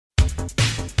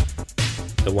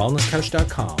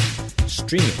thewellnesscouch.com,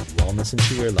 streaming wellness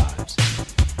into your lives.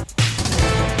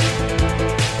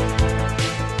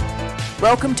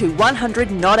 Welcome to 100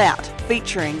 Not Out,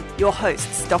 featuring your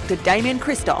hosts Dr. Damien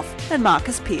Christoph and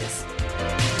Marcus Pearce.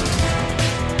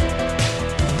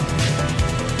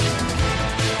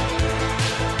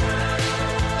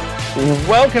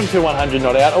 Welcome to 100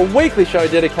 Not Out, a weekly show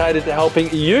dedicated to helping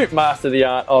you master the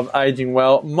art of aging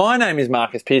well. My name is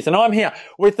Marcus Pearce and I'm here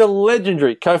with the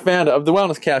legendary co-founder of The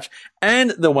Wellness Couch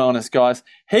and The Wellness Guys.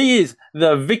 He is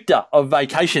the victor of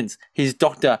vacations. He's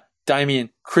Dr. Damien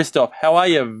Christoph. How are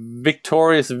you,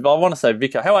 victorious? I want to say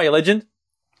vicar. How are you, legend?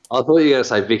 I thought you were going to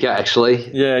say vicar, actually.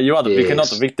 Yeah, you are the vicar, not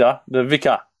the victor. The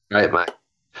vicar. Great, mate.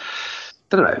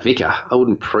 I don't know, vicar. I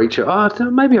wouldn't preach.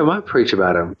 Maybe I might preach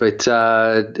about him. But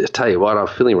I tell you what, I'm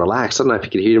feeling relaxed. I don't know if you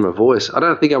can hear in my voice. I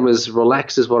don't think I'm as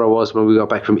relaxed as what I was when we got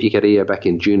back from Ikaria back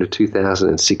in June of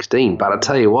 2016. But I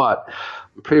tell you what,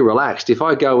 I'm pretty relaxed. If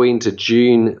I go into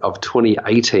June of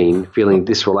 2018 feeling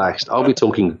this relaxed, I'll be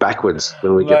talking backwards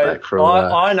when we get back from...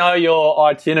 I know your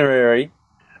itinerary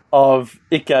of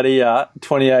Ikaria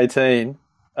 2018,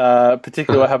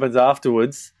 particularly what happens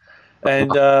afterwards.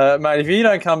 And, mate, if you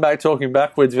don't come back talking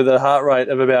backwards with a heart rate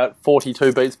of about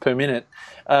 42 beats per minute,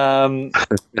 there'll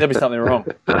be something wrong.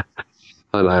 I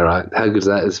know, right? How good is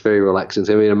that? It's very relaxing. It's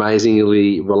going to be an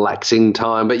amazingly relaxing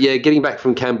time. But, yeah, getting back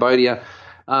from Cambodia,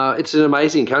 it's an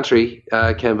amazing country,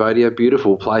 Cambodia,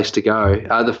 beautiful place to go.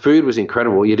 The food was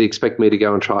incredible. You'd expect me to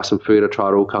go and try some food. I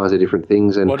tried all kinds of different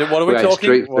things. And what are we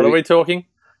talking? What are we talking?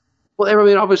 Well, I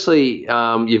mean, obviously,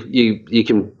 you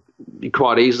can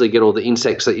quite easily get all the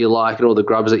insects that you like and all the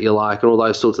grubs that you like and all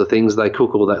those sorts of things. They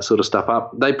cook all that sort of stuff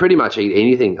up. They pretty much eat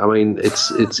anything. I mean,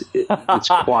 it's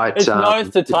quite... It's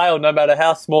nose to tail, no matter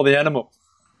how small the animal.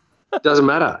 Doesn't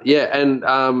matter. Yeah, and,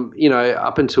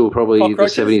 up until probably the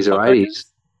 70s or 80s.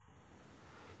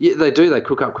 Yeah, they do. They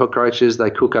cook up cockroaches.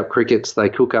 They cook up crickets. They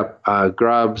cook up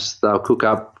grubs. They'll cook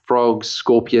up frogs,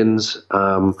 scorpions.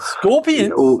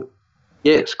 Scorpions?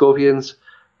 Scorpions.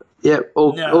 Yeah,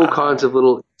 all kinds of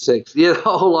little insects. Yeah, the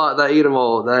whole lot. They eat them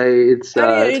all. It's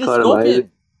kind of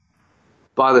amazing.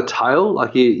 By the tail,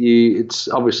 like it's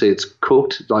obviously it's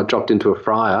cooked, like dropped into a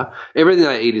fryer. Everything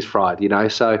they eat is fried,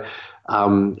 So I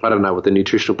don't know what the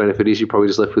nutritional benefit is. You're probably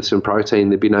just left with some protein.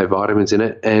 There'd be no vitamins in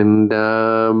it, and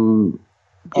away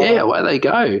they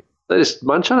go. They just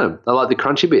munch on them. They like the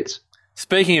crunchy bits.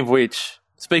 Speaking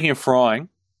of frying.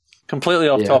 Completely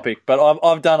off topic, but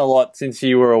I've done a lot since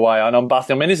you were away, and I'm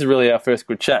busting. I mean, this is really our first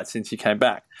good chat since you came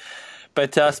back.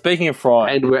 But speaking of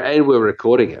frying, and we're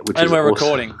recording it,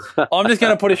 recording. I'm just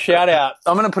going to put a shout out.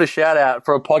 I'm going to put a shout out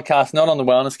for a podcast not on the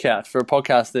Wellness Couch, for a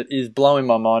podcast that is blowing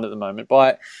my mind at the moment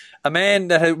by a man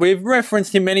that we've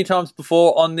referenced him many times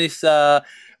before on this on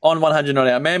 100 Not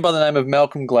Out. A man by the name of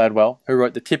Malcolm Gladwell, who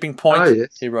wrote The Tipping Point. Oh,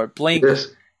 yes. He wrote Blink. Yes.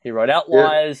 He wrote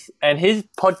Outliers, and his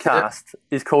podcast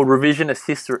is called Revisionist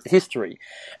History.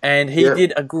 And he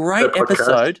did a great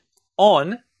episode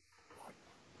on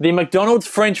the McDonald's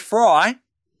French fry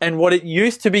and what it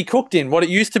used to be cooked in, what it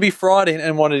used to be fried in,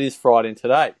 and what it is fried in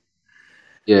today.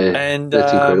 Yeah, and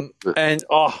that's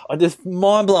incredible. I just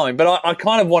mind-blowing. But I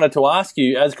kind of wanted to ask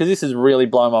you, because this is really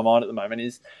blowing my mind at the moment,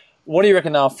 is what do you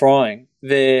reckon they're frying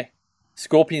their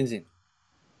scorpions in?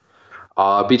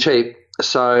 It'd be cheap.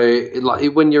 So,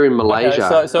 like when you're in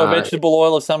Malaysia, so a vegetable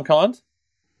oil of some kind.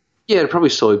 Yeah, probably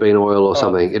soybean oil or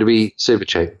something. It'd be super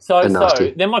cheap and nasty.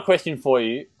 So then my question for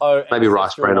you, maybe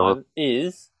rice bran oil,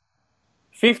 is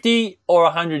 50 or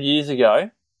 100 years ago.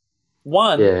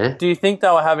 One, do you think they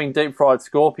were having deep fried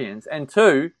scorpions? And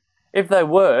two, if they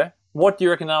were, what do you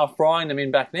reckon they were frying them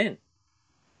in back then?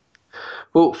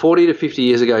 Well, 40 to 50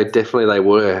 years ago, definitely they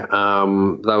were.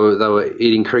 They were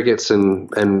eating crickets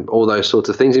and all those sorts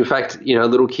of things. In fact,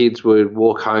 little kids would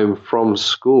walk home from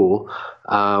school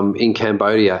in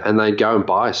Cambodia and they'd go and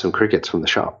buy some crickets from the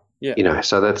shop. Yeah.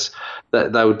 So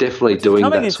they were definitely doing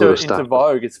that sort of stuff. Into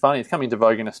vogue. It's funny. It's coming into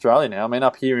vogue in Australia now. I mean,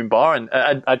 up here in Byron,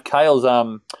 at Kale's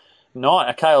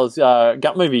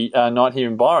gut movie night here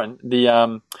in Byron,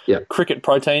 the cricket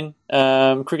protein,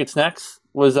 cricket snacks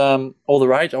was all the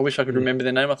rage. I wish I could remember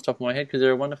their name off the top of my head because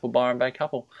they're a wonderful Byron Bay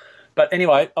couple. But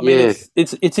anyway, I mean,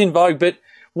 it's in vogue. But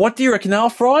what do you reckon they were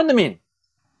frying them in?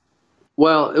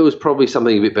 Well, it was probably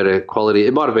something a bit better quality.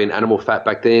 It might have been animal fat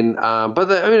back then,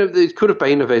 but it could have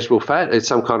been a vegetable fat. It's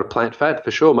some kind of plant fat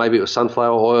for sure. Maybe it was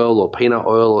sunflower oil or peanut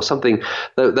oil or something.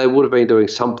 They would have been doing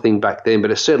something back then,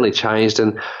 but it's certainly changed.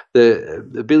 And the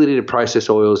ability to process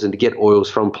oils and to get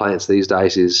oils from plants these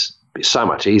days is so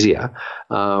much easier,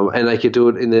 and they could do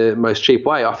it in the most cheap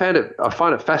way. I find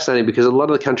it fascinating because a lot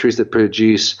of the countries that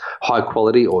produce high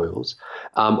quality oils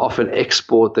often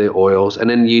export their oils and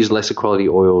then use lesser quality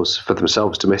oils for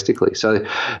themselves domestically. So,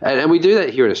 and we do that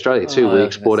here in Australia too. We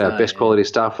export our best quality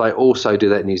stuff. They also do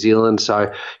that in New Zealand.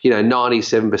 So,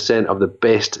 97% of the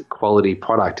best quality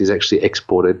product is actually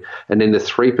exported, and then the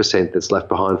 3% that's left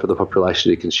behind for the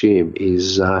population to consume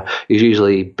is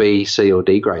usually B, C, or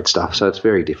D grade stuff. So it's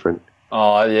very different.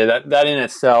 Oh yeah, that in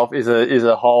itself is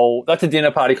a whole. That's a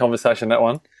dinner party conversation. That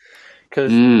one,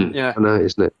 because I know,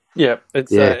 isn't it? Yeah,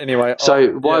 it's anyway. So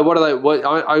what are they?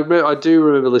 I do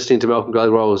remember listening to Malcolm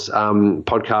Gladwell's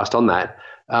podcast on that.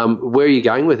 Where are you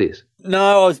going with this?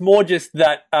 No, I was more just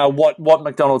that what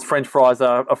McDonald's French fries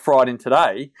are fried in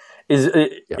today is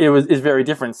very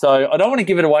different. So I don't want to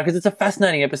give it away because it's a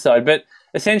fascinating episode. But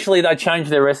essentially, they changed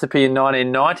their recipe in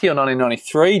 1990 or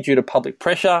 1993 due to public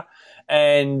pressure,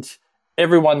 and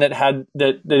everyone that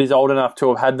is old enough to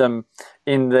have had them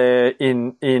I'm just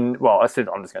going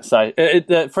to say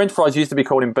the French fries used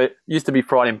to be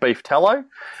fried in beef tallow,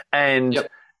 and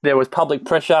there was public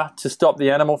pressure to stop the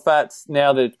animal fats.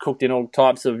 Now they're cooked in all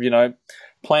types of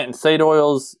plant and seed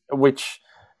oils, which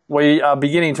we are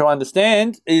beginning to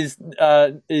understand is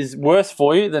worse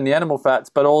for you than the animal fats,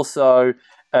 but also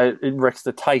it wrecks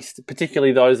the taste,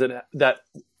 particularly those that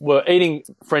were eating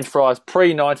French fries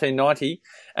pre-1990,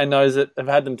 and those that have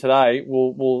had them today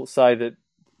will say that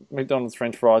McDonald's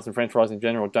French fries and French fries in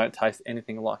general don't taste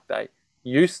anything like they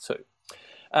used to.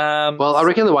 Well, I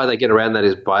reckon the way they get around that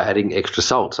is by adding extra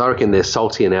salt. So I reckon they're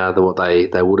saltier now than what they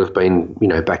would have been,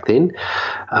 back then.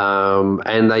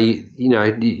 And they,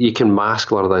 you can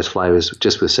mask a lot of those flavours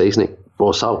just with seasoning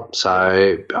or salt.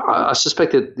 So I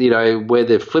suspect that, where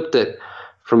they've flipped it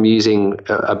from using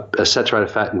a saturated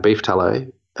fat and beef tallow,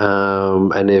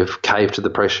 and they've caved to the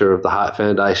pressure of the Heart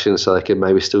Foundation so they can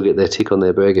maybe still get their tick on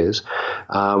their burgers,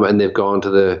 and they've gone to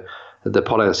the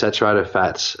polyunsaturated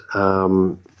fats,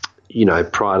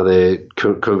 prior to their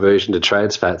conversion to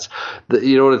trans fats,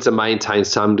 in order to maintain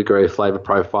some degree of flavour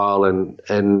profile and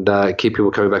keep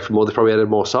people coming back for more, they've probably added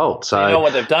more salt. So you know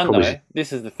what they've done though?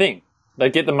 This is the thing. They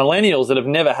get the millennials that have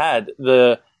never had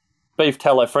the beef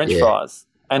tallow French fries,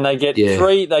 and they get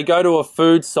they go to a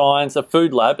food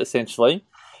lab essentially,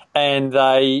 and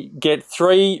they get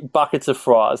 3 buckets of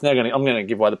fries. Now I'm going to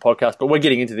give away the podcast, but we're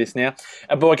getting into this now.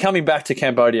 But we're coming back to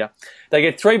Cambodia. They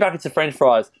get 3 buckets of French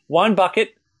fries. 1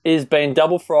 bucket is being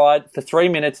double fried for 3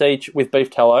 minutes each with beef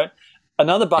tallow.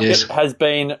 Another bucket has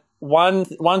been one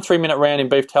 3-minute round in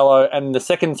beef tallow, and the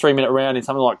second 3-minute round in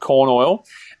something like corn oil.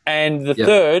 And the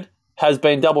third has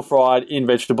been double fried in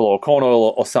vegetable oil, corn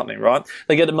oil or something, right?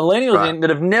 They get the millennials in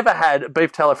that have never had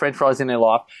beef tallow French fries in their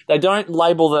life. They don't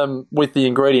label them with the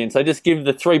ingredients. They just give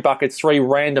the 3 buckets 3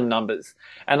 random numbers.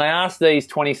 And they ask these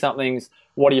 20-somethings,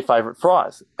 what are your favourite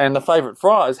fries? And the favourite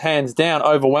fries, hands down,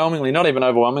 overwhelmingly, not even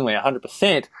overwhelmingly,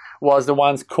 100%, was the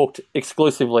ones cooked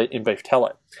exclusively in beef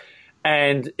tallow.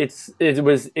 And it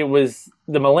was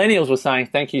the millennials were saying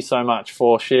thank you so much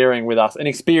for sharing with us an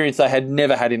experience they had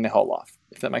never had in their whole life,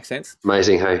 if that makes sense.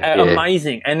 Amazing, hey?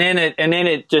 Amazing. And then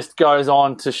it just goes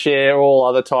on to share all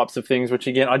other types of things, which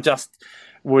again I just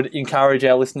would encourage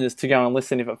our listeners to go and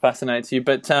listen if it fascinates you.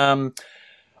 But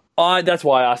that's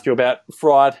why I asked you about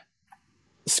fried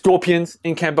scorpions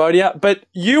in Cambodia. But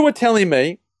you were telling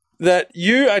me that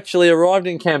you actually arrived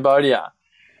in Cambodia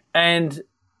and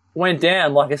went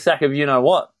down like a sack of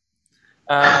you-know-what,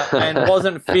 and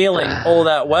wasn't feeling all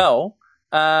that well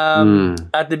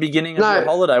at the beginning of your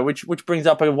holiday, which brings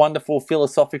up a wonderful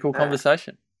philosophical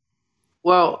conversation.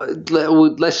 Well,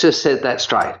 let's just set that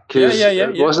straight, because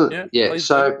it wasn't.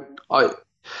 So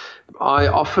I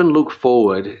often look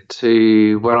forward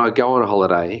to when I go on a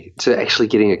holiday to actually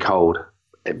getting a cold,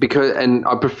 and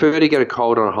I prefer to get a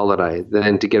cold on a holiday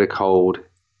than to get a cold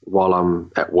while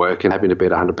I'm at work and having to be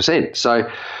at 100%. So,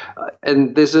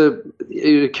 and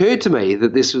it occurred to me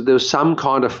that there was some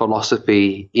kind of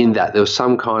philosophy in that. There was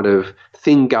some kind of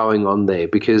thing going on there,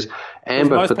 because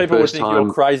Amber, most for the people would first think time,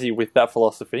 you're crazy with that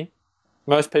philosophy.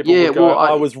 Most people would go,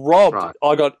 I was robbed. Right.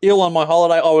 I got ill on my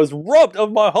holiday. I was robbed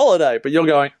of my holiday. But you're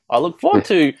going, I look forward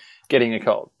to getting a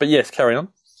cold. But yes, carry on.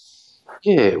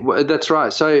 Yeah, well, that's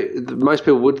right. So most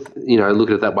people would, look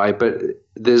at it that way, but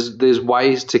there's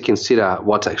ways to consider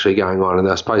what's actually going on, and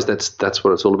I suppose that's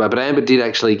what it's all about. But Amber did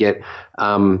actually get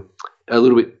a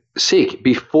little bit sick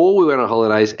before we went on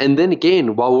holidays, and then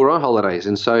again while we were on holidays.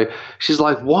 And so she's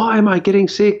like, "Why am I getting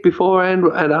sick before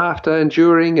and after and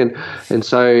during?" And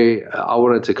so I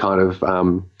wanted to kind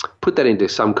of put that into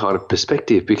some kind of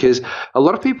perspective, because a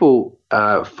lot of people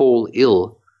fall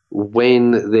ill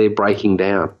when they're breaking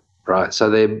down. right? So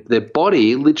their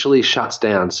body literally shuts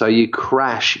down. So you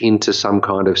crash into some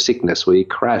kind of sickness, or you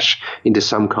crash into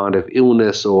some kind of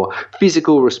illness or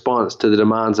physical response to the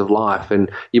demands of life,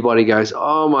 and your body goes,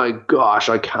 oh my gosh,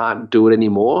 I can't do it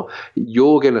anymore.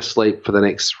 You're going to sleep for the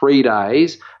next 3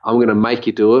 days. I'm going to make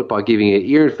you do it by giving you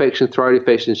ear infection, throat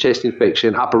infection, chest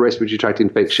infection, upper respiratory tract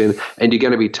infection, and you're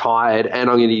going to be tired,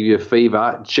 and I'm going to give you a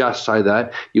fever just so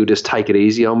that you'll just take it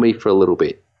easy on me for a little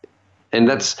bit. And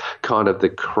that's kind of the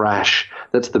crash.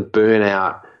 That's the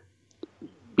burnout,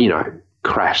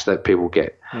 crash that people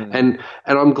get. And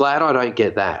I'm glad I don't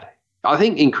get that. I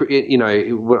think,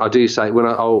 what I do say,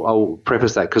 I'll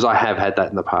preface that because I have had that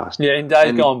in the past. Yeah, in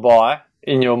days gone by,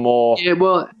 in your more... Yeah,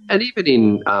 well, and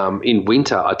even in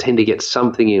winter, I tend to get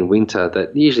something in winter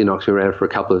that usually knocks me around for a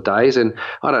couple of days. And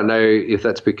I don't know if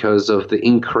that's because of the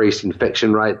increased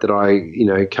infection rate that I,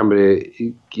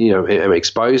 am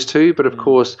exposed to. But of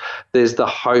course, there's the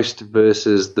host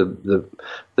versus the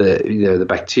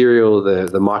bacterial,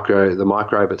 the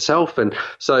microbe itself. And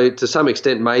so to some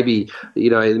extent, maybe,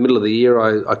 in the middle of the year,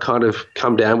 I kind of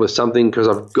come down with something because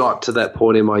I've got to that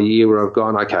point in my year where I've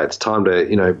gone, okay, it's time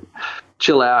to,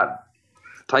 chill out,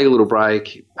 take a little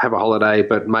break, have a holiday,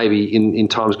 but maybe in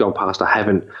times gone past I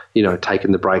haven't,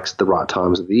 taken the breaks at the right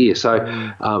times of the year. So,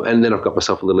 and then I've got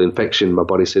myself a little infection. My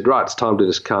body said, right, it's time to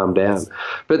just calm down.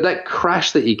 But that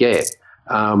crash that you get,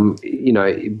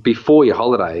 before your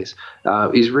holidays,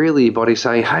 is really your body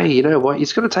saying, hey, you know what,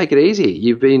 you've got to take it easy.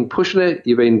 You've been pushing it,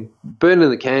 you've been burning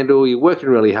the candle, you're working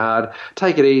really hard,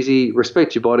 take it easy,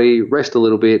 respect your body, rest a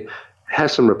little bit, have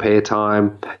some repair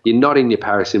time. You're not in your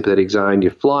parasympathetic zone.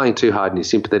 You're flying too hard in your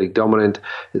sympathetic dominant.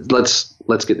 Let's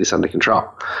get this under control.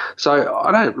 So I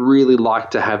don't really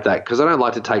like to have that because I don't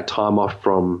like to take time off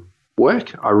from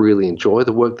work. I really enjoy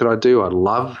the work that I do. I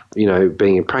love,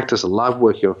 being in practice. I love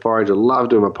working on forage. I love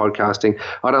doing my podcasting.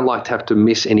 I don't like to have to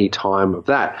miss any time of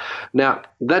that. Now,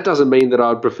 that doesn't mean that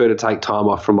I'd prefer to take time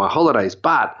off from my holidays,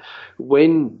 but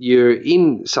when you're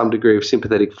in some degree of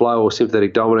sympathetic flow or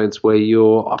sympathetic dominance where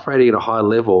you're operating at a high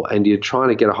level and you're trying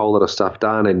to get a whole lot of stuff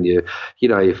done and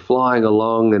you're flying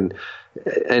along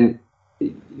and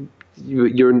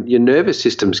your nervous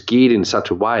system's geared in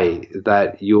such a way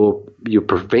that you're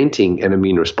preventing an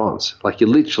immune response. Like you're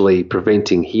literally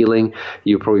preventing healing.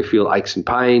 You probably feel aches and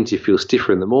pains. You feel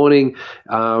stiffer in the morning,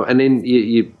 and then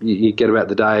you get about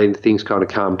the day and things kind of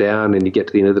calm down, and you get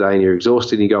to the end of the day and you're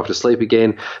exhausted and you go off to sleep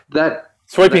again.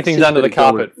 Sweeping things under the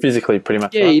carpet physically, pretty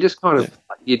much. Yeah, right?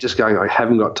 You're just going, I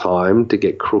haven't got time to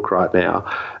get crook right now.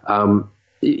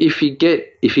 If you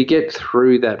get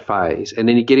through that phase and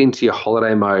then you get into your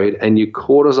holiday mode and your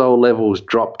cortisol levels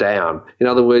drop down, in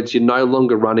other words, you're no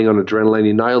longer running on adrenaline,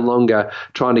 you're no longer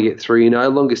trying to get through, you're no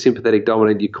longer sympathetic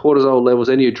dominant, your cortisol levels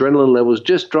and your adrenaline levels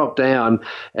just drop down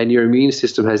and your immune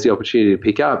system has the opportunity to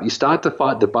pick up, you start to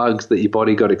fight the bugs that your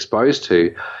body got exposed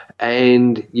to,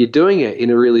 and you're doing it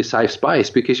in a really safe space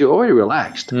because you're already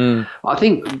relaxed. I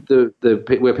think the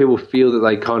where people feel that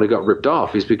they kind of got ripped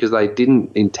off is because they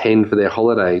didn't intend for their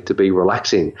holiday to be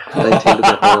relaxing. They intended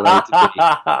their holiday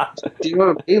to be. Do you know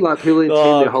what I mean? Like people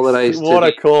intend their holidays to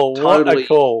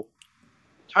be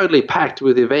totally packed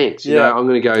with events. You know, I'm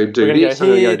going to go do this. I'm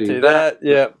going to go do that.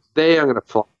 Yeah. There, I'm going to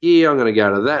fly here. I'm going to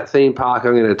go to that theme park.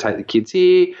 I'm going to take the kids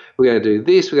here. We're going to do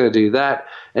this. We're going to do that.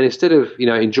 And instead of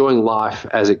enjoying life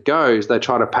as it goes, they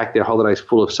try to pack their holidays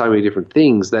full of so many different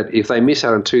things that if they miss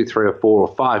out on 2, 3, or 4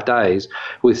 or 5 days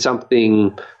with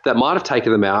something that might have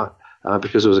taken them out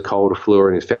because it was a cold or flu or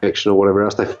an infection or whatever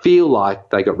else, they feel like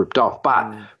they got ripped off.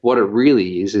 But what it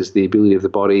really is the ability of the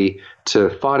body to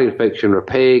fight infection,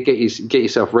 repair, get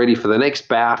yourself ready for the next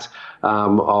bout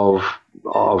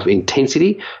of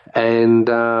intensity, and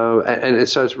so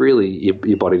it's really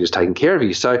your body just taking care of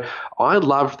you. So I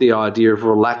loved the idea of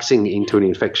relaxing into an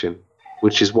infection,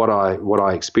 which is what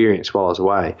I experienced while I was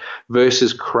away,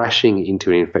 versus crashing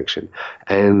into an infection,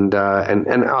 and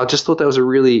I just thought that was a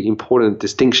really important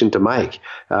distinction to make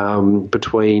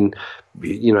between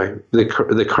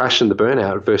the crash and the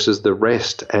burnout versus the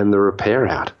rest and the repair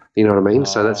out. You know what I mean?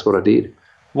 So that's what I did.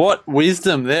 What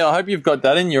wisdom there. I hope you've got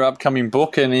that in your upcoming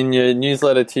book and in your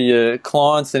newsletter to your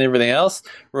clients and everything else.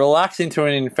 Relax into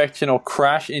an infection or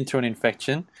crash into an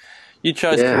infection. You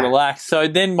chose to relax. So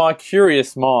then my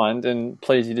curious mind, and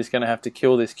please, you're just going to have to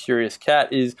kill this curious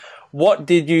cat, is what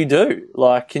did you do?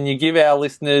 Like, can you give our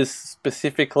listeners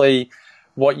specifically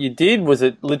what you did? Was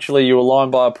it literally you were lying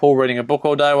by a pool reading a book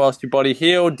all day whilst your body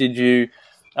healed? Did you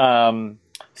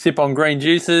sip on green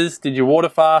juices? Did you water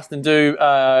fast and do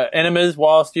enemas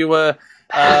whilst you were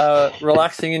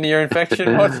relaxing into your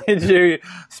infection? What did you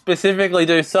specifically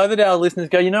do so that our listeners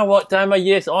go, you know what, Damo,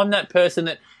 yes, I'm that person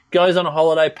that goes on a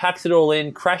holiday, packs it all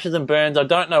in, crashes and burns. I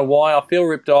don't know why. I feel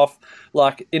ripped off.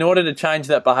 Like, in order to change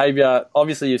that behaviour,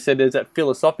 obviously you said there's that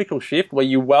philosophical shift where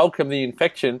you welcome the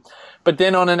infection, but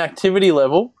then on an activity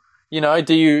level, you know,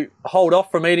 do you hold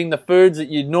off from eating the foods that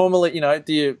you normally, you know,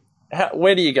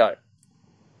 where do you go?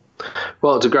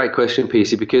 Well, it's a great question,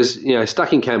 PC, because, you know,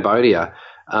 stuck in Cambodia,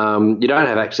 you don't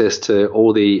have access to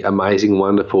all the amazing,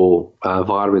 wonderful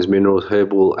vitamins, minerals,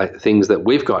 herbal things that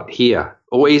we've got here,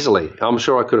 or easily. I'm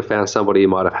sure I could have found somebody who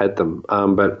might have had them,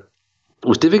 but it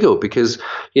was difficult because,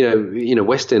 you know, in a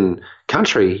Western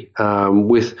country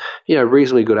with, you know,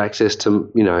 reasonably good access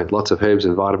to, you know, lots of herbs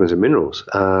and vitamins and minerals,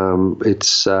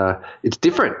 it's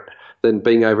different than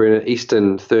being over in an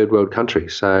Eastern third world country.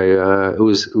 So it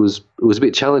was a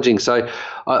bit challenging. So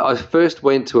I first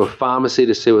went to a pharmacy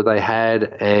to see what they had,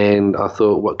 and I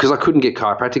thought, well, because I couldn't get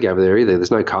chiropractic over there either. There's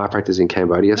no chiropractors in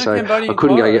Cambodia, so I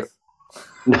couldn't go get.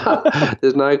 No,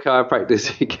 there's no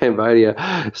chiropractors in Cambodia.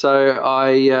 So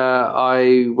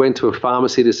I went to a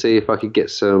pharmacy to see if I could get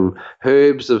some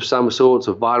herbs of some sorts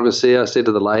of vitamin C. I said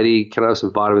to the lady, can I have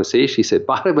some vitamin C? She said,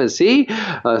 vitamin C?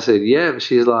 I said, yeah.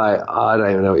 She's like, I don't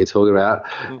even know what you're talking about.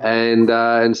 Mm-hmm.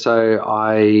 And so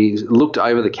I looked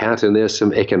over the counter, and there's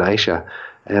some echinacea.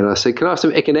 And I said, can I have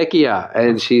some echinacea?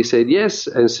 And she said, yes.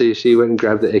 And so she went and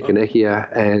grabbed the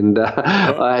echinacea, and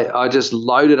I just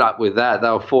loaded up with that. They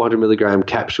were 400 milligram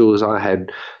capsules. I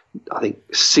had, I think,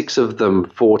 6 of them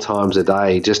 4 times a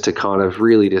day, just to kind of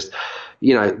really just,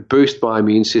 you know, boost my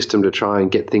immune system to try and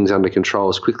get things under control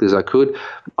as quickly as I could.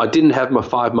 I didn't have my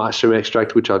 5 mushroom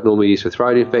extract, which I'd normally use for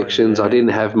throat infections. I didn't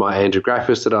have my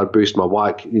angiographisc that I'd boost my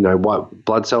white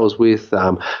blood cells with.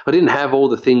 I didn't have all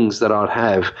the things that I'd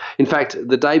have. In fact,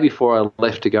 the day before I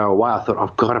left to go away, I thought,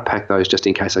 I've got to pack those just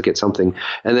in case I get something.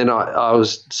 And then I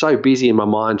was so busy in my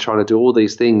mind trying to do all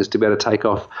these things to be able to take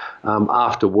off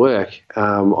after work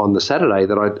on the Saturday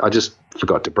that I just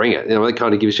forgot to bring it. You know, it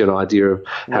kind of gives you an idea of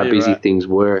how busy things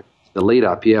were. The lead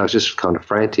up, I was just kind of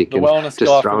frantic. The wellness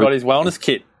guy forgot his wellness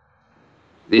kit.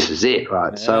 This is it,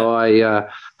 right? Yeah. So I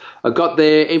got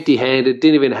there empty-handed.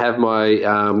 Didn't even have my.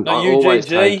 Always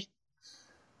take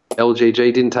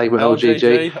LGG. Didn't take my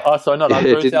LGG. Oh, sorry, not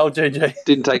LGG.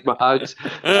 Didn't take my Uggs.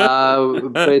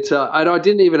 But and I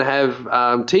didn't even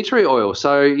have tea tree oil.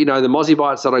 So, you know, the Mozzie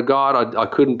Bites that I got, I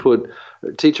couldn't put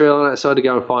tea tree oil on it, so I had to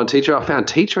go and find tea tree. I found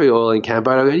tea tree oil in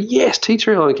Cambodia. I go, yes, tea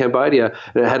tree oil in Cambodia,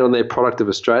 and it had on their product of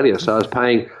Australia. So I was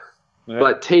paying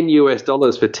like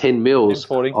 $10 for 10 mils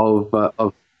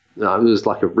of no, it was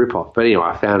like a rip-off. But anyway,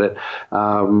 I found it.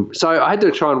 So I had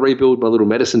to try and rebuild my little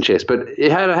medicine chest. But I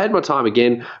had my time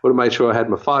again. I would have made sure I had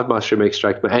my 5 mushroom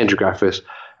extract, my angiographisc,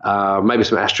 maybe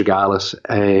some astragalus,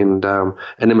 and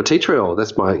then my tea tree oil.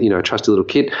 That's my, you know, trusty little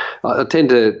kit. I tend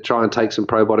to try and take some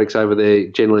probiotics over there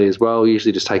generally as well.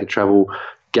 Usually just take a travel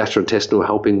gastrointestinal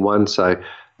helping one. So,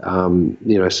 you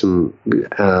know, some,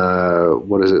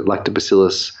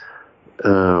 Lactobacillus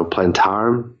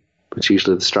plantarum, which is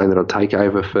usually the strain that I'd take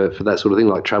over for that sort of thing,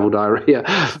 like travel diarrhea.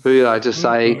 But, you know, just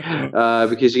say,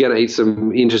 because you're going to eat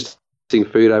some interesting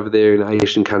food over there in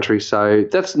Asian countries. So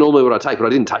that's normally what I take, but I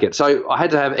didn't take it. So I had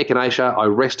to have echinacea. I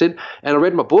rested, and I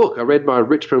read my book. I read my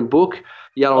Richmond book,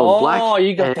 Yellow and Black. Oh,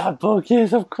 you got that book.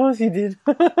 Yes, of course you did.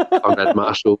 Conrad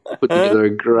Marshall put together a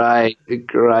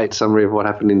great summary of what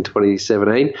happened in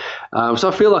 2017. So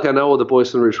I feel like I know all the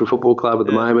boys from the Richmond Football Club at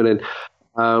the moment, and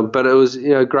but it was, you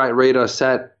know, a great read. I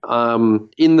sat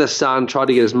in the sun, tried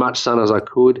to get as much sun as I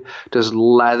could, just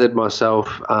lathered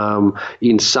myself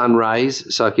in sun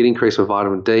rays so I could increase my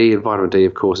vitamin D. And vitamin D,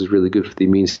 of course, is really good for the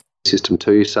immune system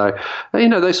too. So, you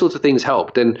know, those sorts of things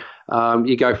helped. And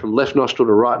you go from left nostril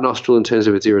to right nostril in terms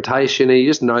of its irritation, and you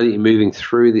just know that you're moving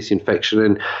through this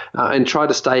infection, and try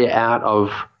to stay out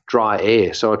of dry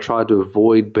air. So I tried to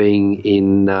avoid being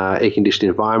in air-conditioned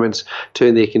environments,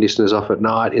 turn the air conditioners off at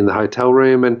night in the hotel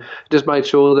room, and just made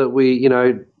sure that we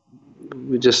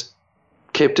just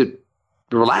kept it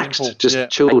relaxed,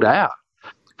 chilled out.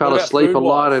 Fell asleep a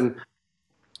lot, and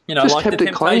just like kept the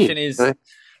it clean. Temptation is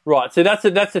right. So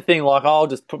that's the thing. Like, I'll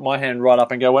just put my hand right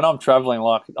up and go, when I'm traveling,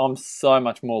 like, I'm so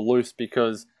much more loose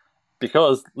because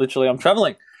literally I'm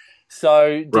traveling.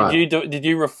 So did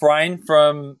you refrain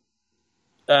from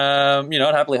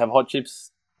I'd happily have hot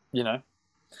chips, when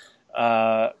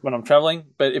I'm traveling.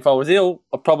 But if I was ill,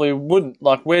 I probably wouldn't.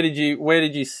 Like, where did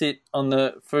you sit on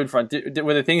the food front?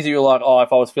 Were there things that you were like,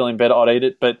 if I was feeling better, I'd eat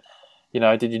it? But,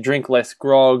 did you drink less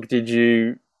grog? Did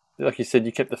you, like you said,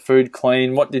 you kept the food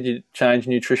clean? What did you change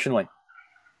nutritionally?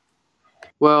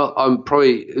 Well, I'm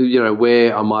probably,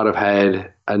 where I might have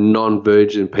had a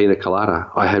non-virgin pina colada.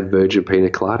 I had virgin pina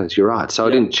coladas. You're right. So I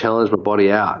didn't challenge my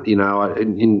body out. You know,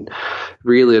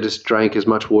 really I just drank as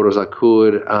much water as I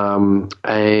could,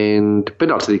 but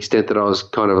not to the extent that I was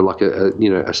kind of like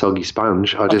a soggy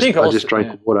sponge. I just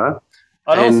drank water.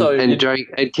 And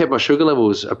kept my sugar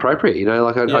levels appropriate. You know,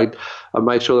 like I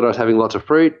made sure that I was having lots of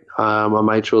fruit. I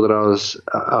made sure that I was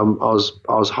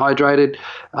hydrated.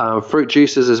 Fruit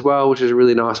juices as well, which is a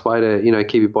really nice way to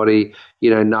keep your body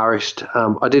nourished.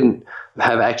 I didn't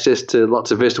have access to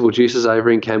lots of vegetable juices over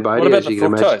in Cambodia. What about as the you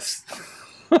can fructose?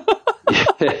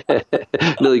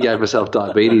 Nearly gave myself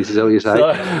diabetes. Is that what you're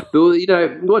saying?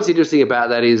 But what's interesting about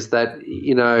that is that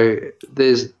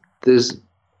there's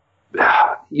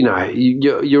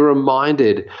you're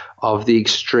reminded of the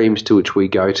extremes to which we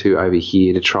go to over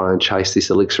here to try and chase this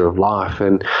elixir of life.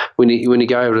 And when you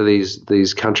go over to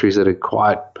these countries that are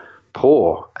quite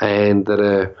poor and that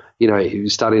are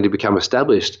starting to become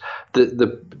established,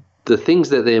 the things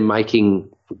that they're making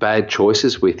bad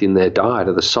choices with in their diet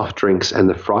are the soft drinks and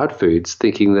the fried foods,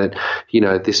 thinking that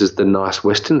this is the nice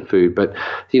Western food. But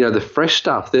the fresh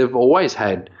stuff, they've always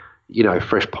had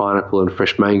fresh pineapple and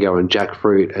fresh mango and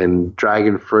jackfruit and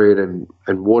dragon fruit and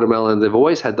watermelon. They've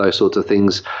always had those sorts of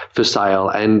things for sale,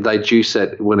 and they juice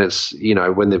it when it's,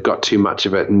 when they've got too much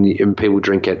of it and people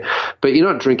drink it. But you're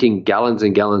not drinking gallons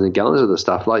and gallons and gallons of the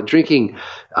stuff. Like drinking,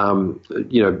 some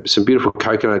beautiful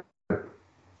coconut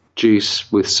juice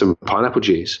with some pineapple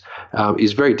juice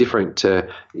is very different to,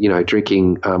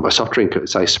 drinking a soft drink,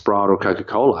 say Sprite or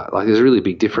Coca-Cola. Like there's a really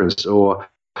big difference. Or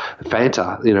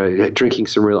Fanta, drinking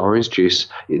some real orange juice,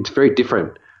 it's very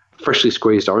different. Freshly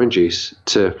squeezed orange juice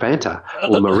to Fanta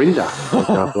or Mirinda, for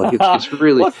example. Like it's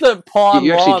really. What's that pine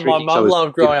wine my mum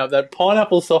loved growing up? That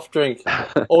pineapple soft drink,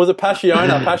 or was it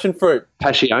Passiona, passion fruit?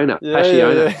 Passiona,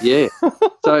 yeah.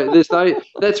 So there's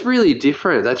that's really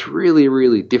different. That's really,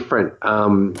 really different.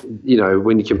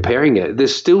 When you're comparing it,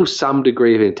 there's still some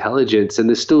degree of intelligence and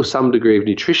there's still some degree of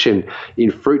nutrition in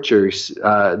fruit juice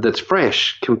that's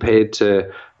fresh compared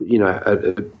to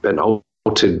an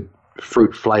altered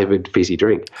fruit-flavored fizzy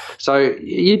drink. So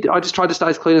I just tried to stay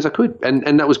as clean as I could,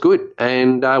 and that was good.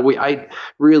 And we ate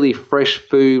really fresh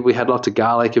food. We had lots of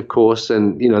garlic, of course,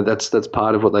 and that's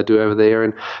part of what they do over there,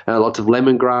 and lots of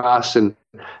lemongrass, and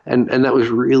that was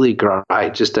really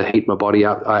great just to heat my body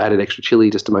up. I added extra chili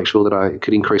just to make sure that I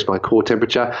could increase my core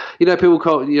temperature. People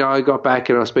call, I got back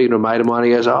and I was speaking to a mate of mine.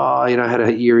 He goes, I had a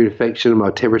ear infection and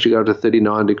my temperature got up to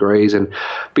 39 degrees. And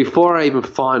before I even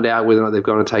find out whether or not they've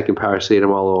gone and taken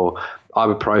paracetamol or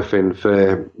ibuprofen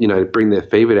for, bring their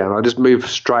fever down, I just move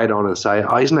straight on and say,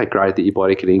 isn't that great that your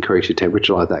body can increase your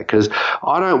temperature like that? Because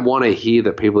I don't want to hear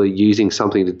that people are using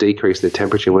something to decrease their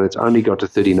temperature when it's only got to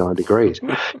 39 degrees.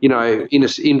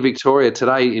 In Victoria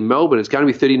today, in Melbourne, it's going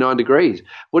to be 39 degrees.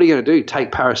 What are you going to do?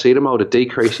 Take paracetamol to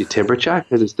decrease your temperature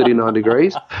because it's 39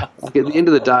 degrees? Like at the end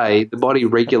of the day, the body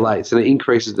regulates and it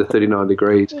increases to 39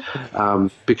 degrees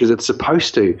because it's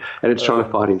supposed to, and it's trying to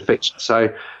fight infection.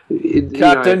 So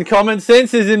Captain Common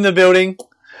Sense is in the building.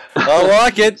 I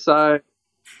like it. So,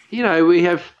 we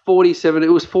have 47. It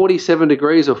was 47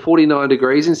 degrees or 49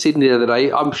 degrees in Sydney the other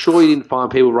day. I'm sure you didn't find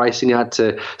people racing out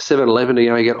to 7-Eleven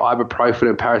to get ibuprofen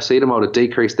and paracetamol to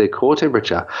decrease their core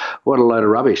temperature. What a load of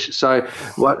rubbish. So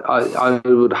what I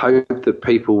would hope that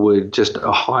people would just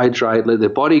hydrate, let their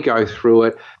body go through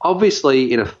it.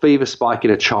 Obviously, in a fever spike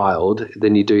in a child,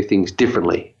 then you do things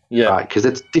differently. Yeah, right, because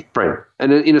it's different,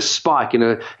 and in a spike, in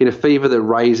a fever that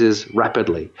raises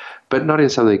rapidly, but not in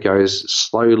something that goes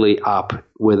slowly up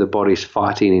where the body's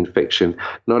fighting infection.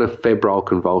 Not a febrile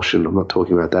convulsion. I'm not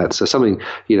talking about that. So something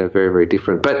very, very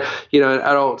different. But in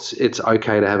adults, it's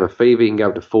okay to have a fever. You can go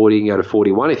up to 40, you can go to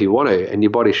 41 if you want to, and your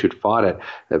body should fight it.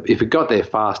 If it got there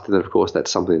fast, then of course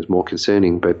that's something that's more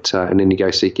concerning. But and then you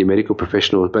go seek your medical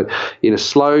professionals. But in a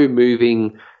slow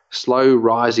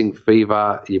rising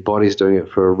fever, your body's doing it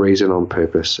for a reason, on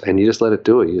purpose, and you just let it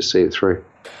do it. You just see it through.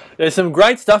 There's some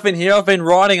great stuff in here. I've been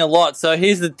writing a lot, so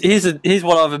here's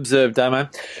what I've observed, Damo.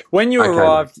 When you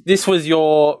arrived, this was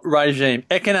your regime: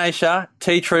 echinacea,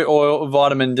 tea tree oil,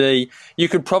 vitamin D. You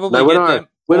could probably get them.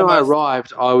 When I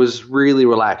arrived, I was really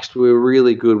relaxed. We were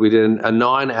really good. We did a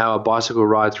 9-hour bicycle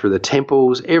ride through the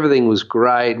temples. Everything was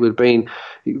great. We'd been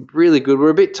really good. We were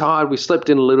a bit tired. We slept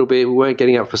in a little bit. We weren't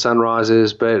getting up for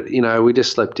sunrises, but, we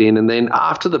just slept in. And then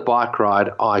after the bike ride,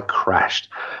 I crashed.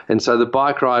 And so the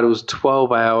bike ride was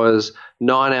 12 hours,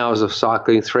 9 hours of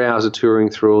cycling, 3 hours of touring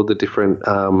through all the different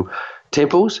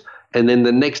temples. And then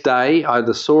the next day, I had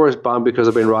the sorest bum because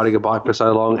I've been riding a bike for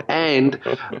so long, and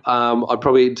I'd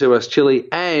probably eaten too much chili,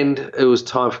 and it was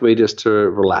time for me just to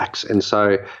relax. And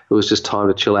so it was just time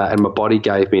to chill out, and my body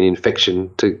gave me an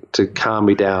infection to calm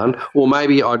me down. Or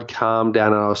maybe I'd calm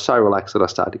down and I was so relaxed that I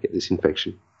started to get this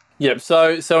infection. Yep.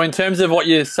 So in terms of what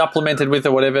you supplemented with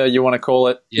or whatever you want to call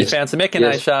it, you found some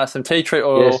echinacea, some tea tree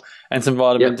oil, and some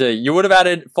vitamin D. You would have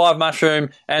added 5-mushroom,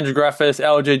 andrographis,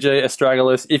 LGG,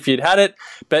 astragalus if you'd had it.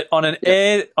 But on an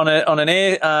air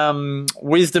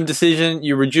wisdom decision,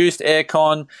 you reduced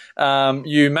aircon.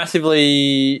 You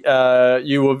massively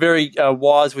you were very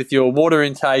wise with your water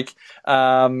intake.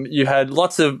 You had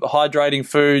lots of hydrating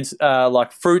foods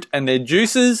like fruit and their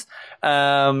juices.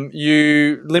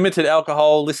 You limited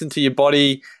alcohol, listened to your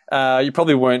body. You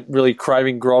probably weren't really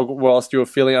craving grog whilst you were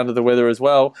feeling under the weather as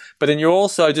well. But then you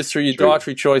also, just through your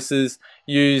dietary choices,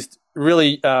 used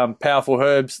really powerful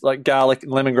herbs like garlic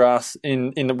and lemongrass,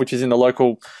 which is in the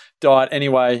local diet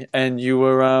anyway. And you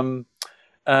were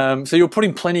so you were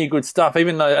putting plenty of good stuff,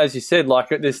 even though, as you said, like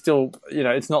there's still,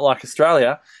 it's not like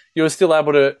Australia. You were still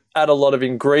able to add a lot of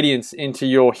ingredients into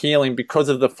your healing because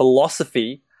of the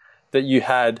philosophy that you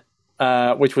had,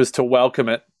 which was to welcome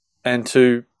it and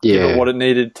to give it what it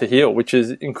needed to heal, which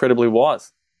is incredibly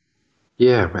wise.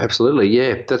 Yeah, absolutely.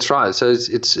 Yeah, that's right. So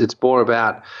it's more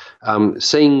about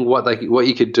seeing what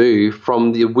you could do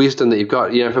from the wisdom that you've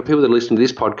got. For people that listen to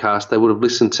this podcast, they would have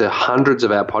listened to hundreds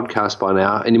of our podcasts by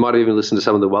now, and you might have even listened to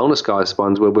some of the Wellness Guys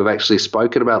ones where we've actually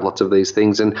spoken about lots of these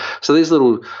things. And so these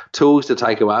little tools to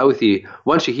take away with you.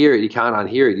 Once you hear it, you can't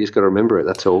unhear it. You just got to remember it.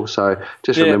 That's all. So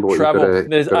just remember what travel. you've got to.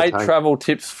 There's 8 travel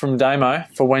tips from Damo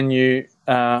for when you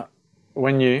feel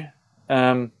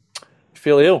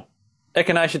ill.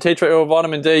 Echinacea, tea tree oil,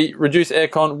 vitamin D, reduce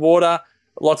aircon, water,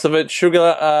 lots of it, sugar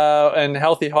and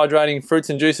healthy hydrating fruits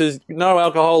and juices, no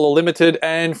alcohol or limited,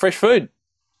 and fresh food.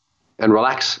 And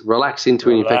relax into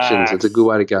infections. It's a good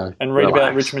way to go. And read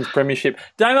about Richmond's premiership.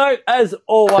 Damo, as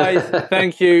always,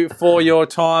 thank you for your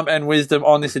time and wisdom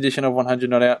on this edition of 100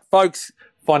 Not Out. Folks,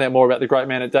 find out more about the great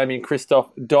man at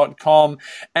DamienChristoff.com,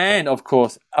 and, of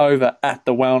course, over at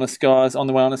The Wellness Guys on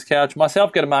The Wellness Couch.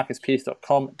 Myself, go to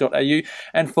marcuspearce.com.au.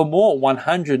 And for more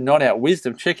 100 Not Out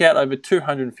wisdom, check out over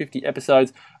 250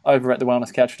 episodes over at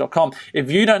thewellnesscouch.com. If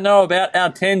you don't know about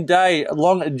our 10-day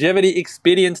longevity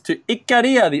experience to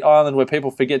Ikaria, the island where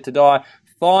people forget to die,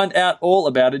 find out all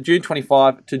about it June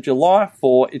 25 to July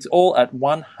 4. It's all at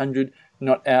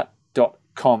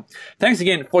 100notout.com. Thanks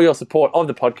again for your support of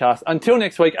the podcast. Until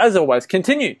next week, as always,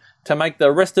 continue to make the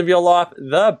rest of your life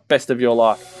the best of your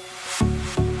life.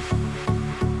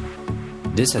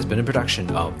 This has been a production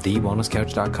of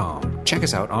TheWellnessCouch.com. Check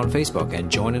us out on Facebook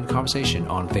and join in the conversation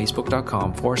on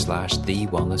Facebook.com/The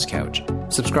Wellness Couch.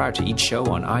 Subscribe to each show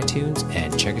on iTunes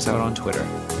and check us out on Twitter.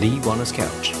 The Wellness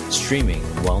Couch, streaming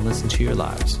wellness into your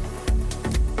lives.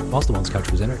 Whilst the Wellness Couch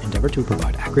presenter endeavor to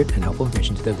provide accurate and helpful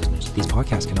information to their listeners, these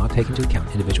podcasts cannot take into account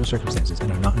individual circumstances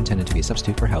and are not intended to be a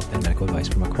substitute for health and medical advice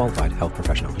from a qualified health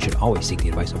professional. You should always seek the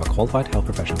advice of a qualified health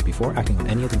professional before acting on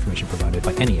any of the information provided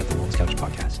by any of the Wellness Couch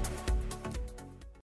podcasts.